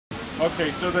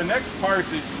Okay, so the next part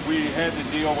that we had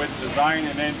to deal with design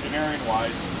and engineering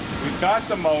wise, we've got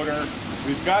the motor,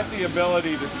 we've got the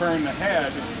ability to turn the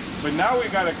head, but now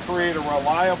we've got to create a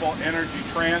reliable energy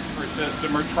transfer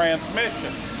system or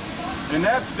transmission. And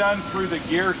that's done through the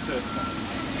gear system.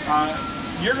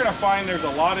 You're going to find there's a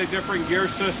lot of different gear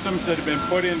systems that have been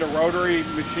put into rotary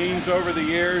machines over the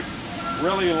years.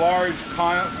 Really large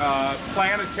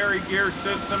planetary gear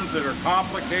systems that are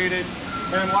complicated,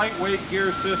 and lightweight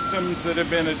gear systems that have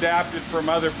been adapted from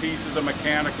other pieces of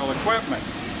mechanical equipment.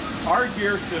 Our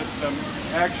gear system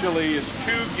actually is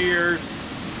 2 gears.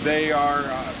 They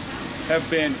have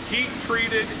been heat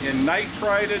treated and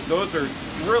nitrided. Those are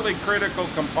really critical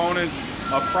components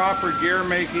of proper gear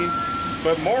making.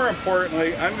 But more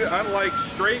importantly, unlike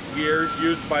straight gears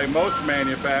used by most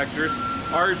manufacturers,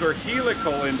 ours are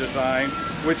helical in design,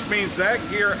 which means that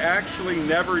gear actually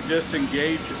never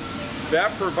disengages.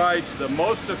 That provides the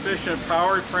most efficient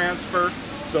power transfer,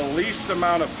 the least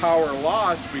amount of power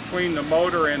loss between the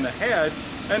motor and the head,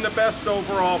 and the best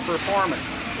overall performance.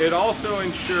 It also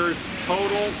ensures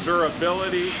total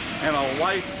durability and a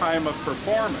lifetime of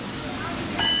performance.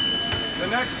 The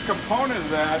next component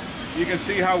of that, you can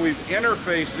see how we've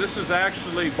interfaced. This is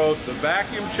actually both the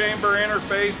vacuum chamber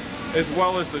interface as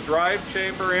well as the drive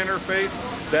chamber interface.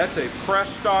 That's a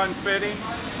pressed-on fitting.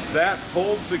 That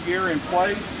holds the gear in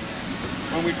place.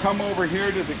 When we come over here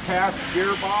to the cast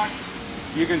gearbox,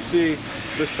 you can see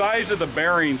the size of the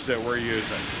bearings that we're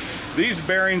using. These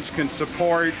bearings can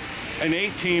support an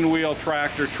 18-wheel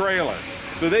tractor trailer.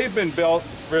 So they've been built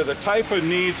for the type of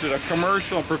needs that a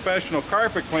commercial and professional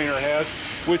carpet cleaner has,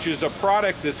 which is a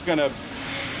product that's going to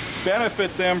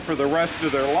benefit them for the rest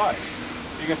of their life.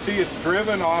 You can see it's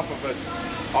driven off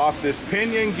this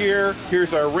pinion gear.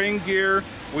 Here's our ring gear.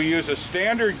 We use a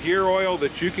standard gear oil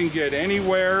that you can get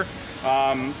anywhere.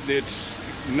 It's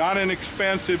not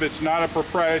inexpensive, it's not a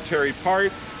proprietary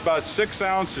part. About 6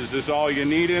 ounces is all you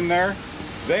need in there.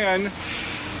 Then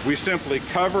we simply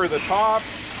cover the top.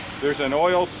 There's an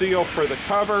oil seal for the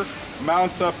cover,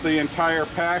 mounts up the entire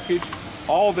package.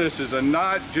 All this is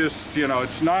not just,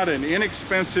 it's not an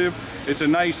inexpensive, it's a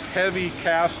nice heavy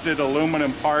casted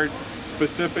aluminum part,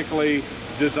 specifically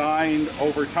designed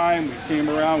over time. We came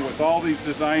around with all these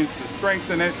designs to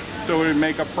strengthen it so it would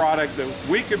make a product that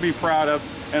we could be proud of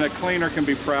and a cleaner can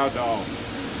be proud to own.